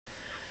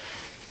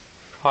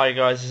Hi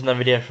guys, this is another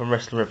video from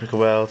Wrestling Replica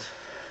World.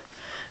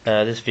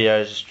 This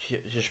video is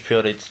just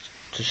purely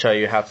to show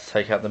you how to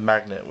take out the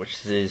magnet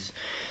which is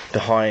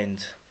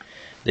behind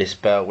this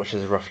belt, which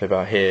is roughly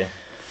about here.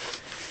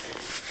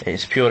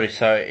 It's purely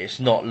so it's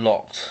not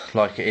locked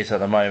like it is at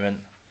the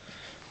moment.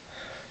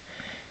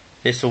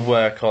 This will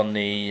work on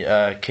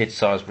the kid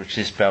size, which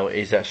this belt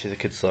is actually the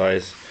kid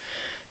size,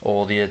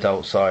 or the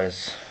adult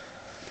size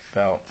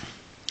belt.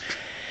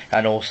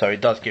 And also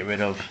it does get rid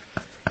of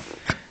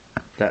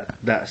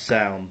that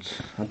sound.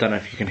 I don't know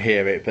if you can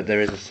hear it, but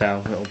there is a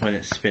sound when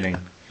it's spinning,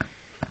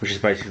 which is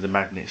basically the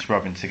magnets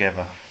rubbing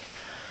together.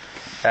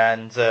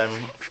 And to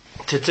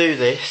do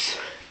this,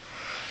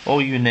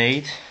 all you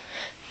need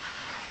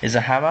is a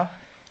hammer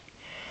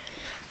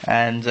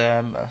and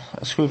a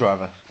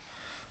screwdriver,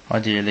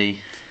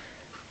 ideally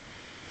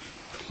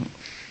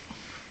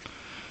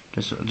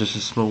just a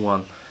small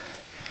one.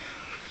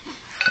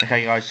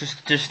 Okay guys,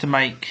 just to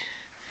make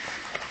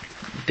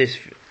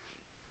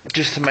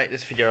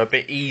this video a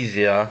bit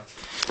easier,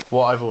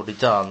 what I've already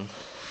done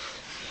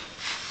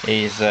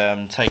is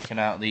taken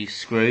out these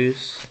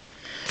screws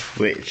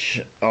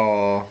which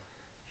are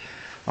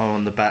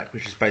on the back,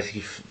 which is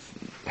basically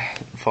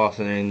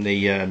fastening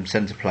the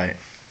centre plate.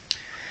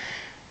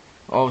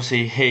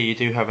 Obviously here you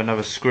do have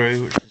another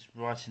screw which is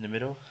right in the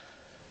middle.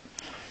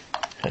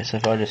 Okay, so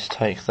if I just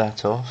take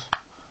that off,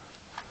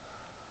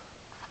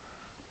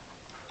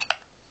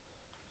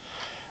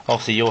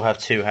 obviously you'll have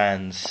two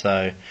hands,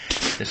 so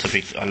this will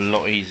be a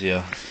lot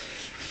easier.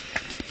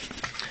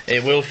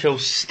 It will feel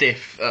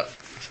stiff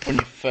when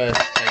you're first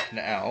taking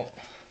it out,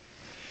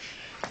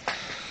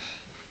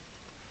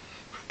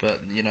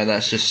 but you know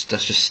that's just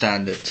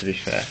standard, to be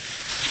fair.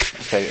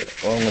 Okay,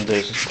 what I'm going to do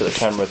is just put the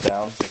camera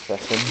down for a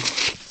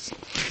second.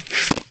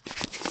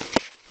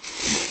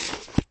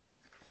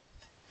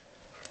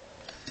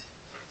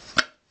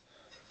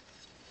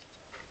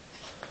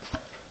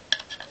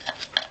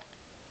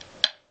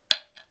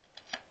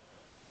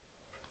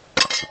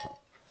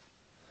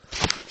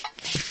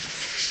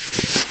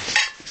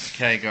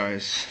 Okay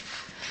guys,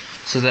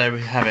 so there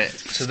we have it.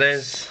 So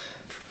there's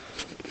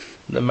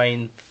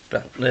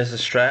the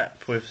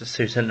strap with the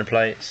two centre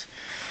plates,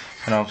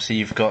 and obviously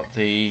you've got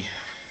the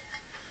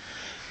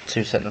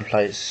two centre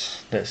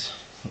plates that's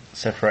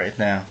separated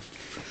now.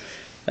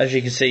 As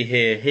you can see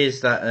here, here's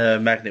that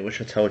magnet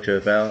which I told you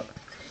about,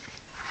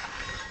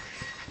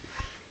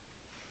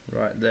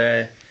 right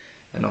there,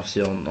 and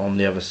obviously on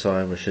the other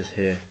side, which is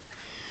here.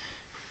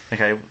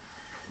 Okay,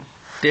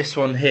 this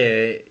one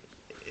here,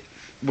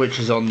 which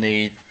is on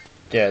the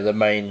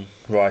main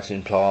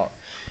writing part,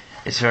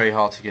 it's very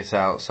hard to get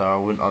out,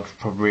 so I'd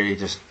probably really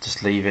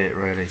just leave it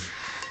really.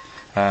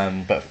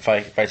 But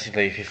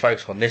basically if you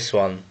focus on this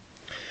one,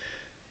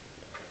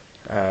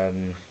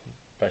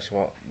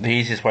 basically the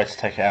easiest way to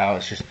take it out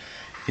is just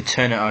you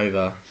turn it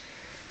over.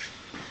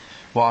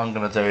 What I'm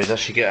going to do is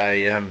actually get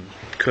a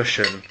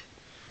cushion,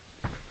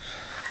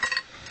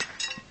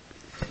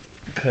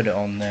 put it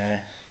on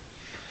there.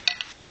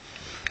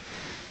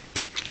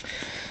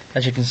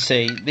 As you can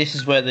see, this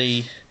is where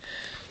the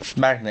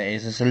magnet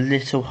is. There's a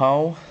little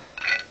hole.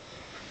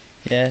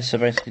 Yeah, so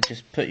basically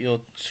just put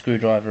your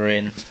screwdriver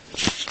in,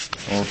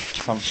 or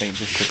something,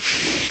 just to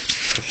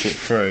push it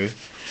through.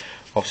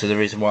 Obviously the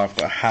reason why I've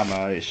got a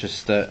hammer is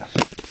just that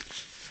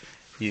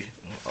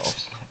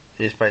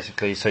it's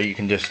basically so you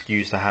can just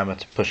use the hammer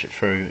to push it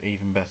through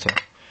even better.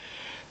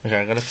 Okay,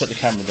 I'm going to put the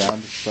camera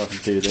down just so I can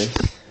do this.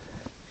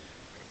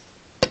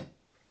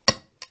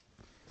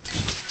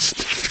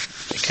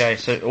 Okay,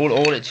 so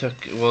all it took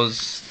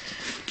was,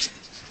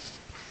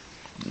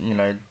 you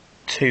know,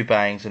 2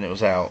 bangs and it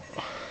was out.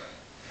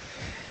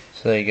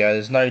 So there you go,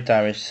 there's no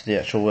damage to the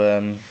actual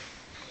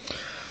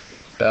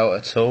belt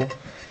at all.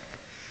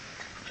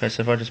 Okay,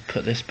 so if I just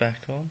put this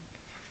back on.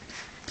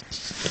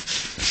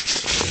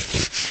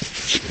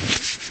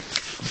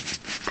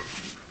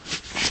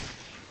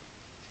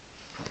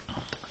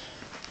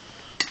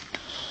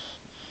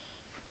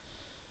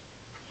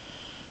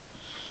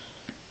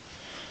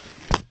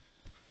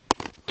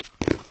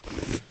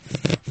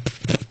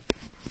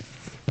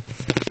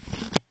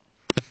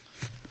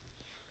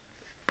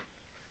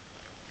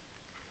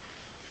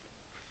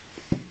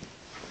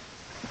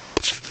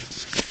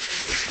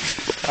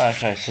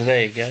 Okay, so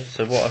there you go.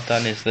 So what I've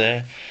done is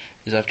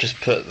I've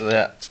just put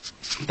that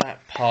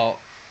part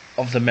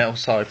of the metal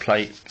side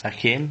plate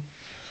back in.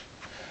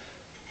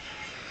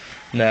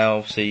 Now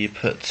obviously you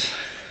put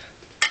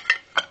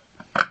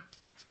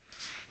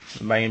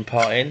the main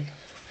part in.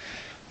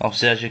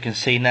 Obviously as you can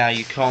see now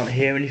you can't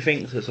hear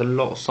anything, so it's a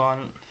lot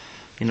silent.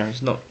 You know,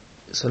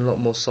 it's a lot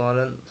more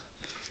silent,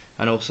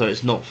 and also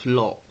it's not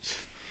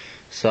locked,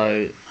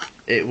 so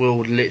it will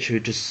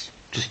literally just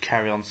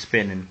carry on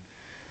spinning.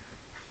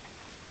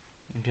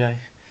 Okay,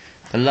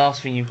 the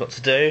last thing you've got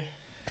to do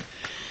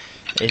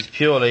is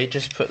purely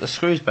just put the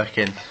screws back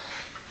in.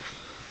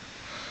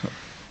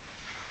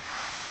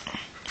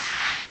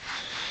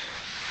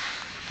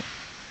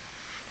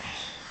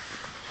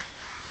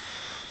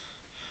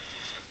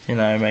 You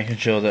know, making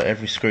sure that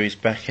every screw is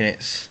back in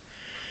its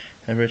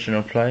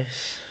original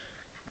place.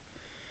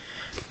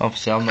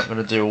 Obviously I'm not going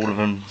to do all of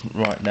them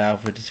right now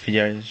for this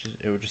video,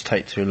 it will just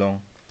take too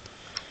long.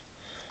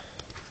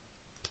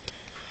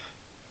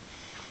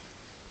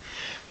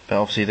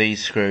 But obviously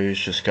these screws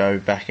just go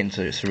back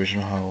into its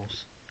original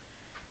holes.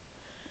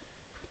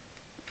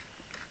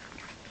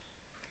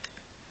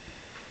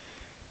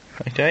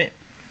 Okay,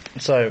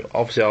 so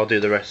obviously I'll do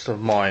the rest of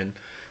mine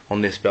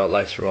on this belt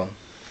later on.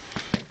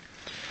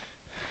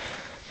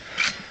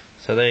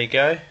 So there you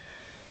go.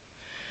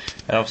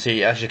 And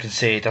obviously, as you can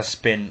see, it does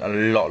spin a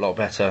lot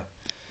better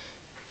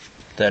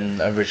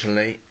than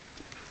originally,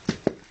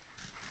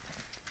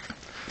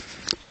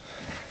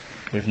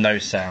 with no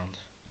sound.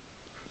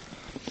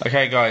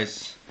 Okay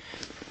guys,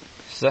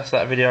 so that's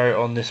that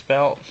video on this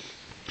belt.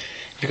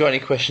 If you've got any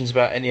questions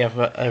about any of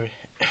my,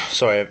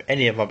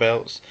 any of my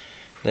belts,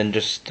 then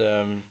just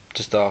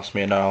ask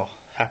me and I'll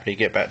happily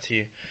get back to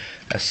you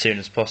as soon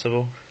as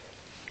possible.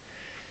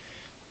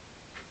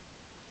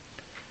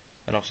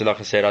 And obviously, like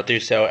I said, I do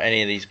sell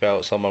any of these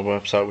belts on my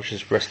website, which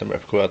is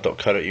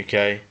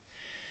wrestlingreplicaworld.co.uk.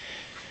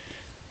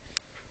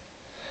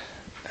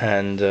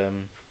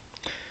 And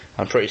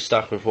I'm pretty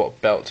stuck with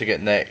what belt to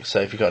get next,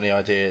 so if you've got any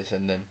ideas,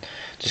 and then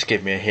just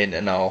give me a hint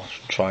and I'll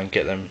try and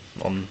get them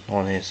on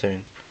here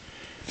soon.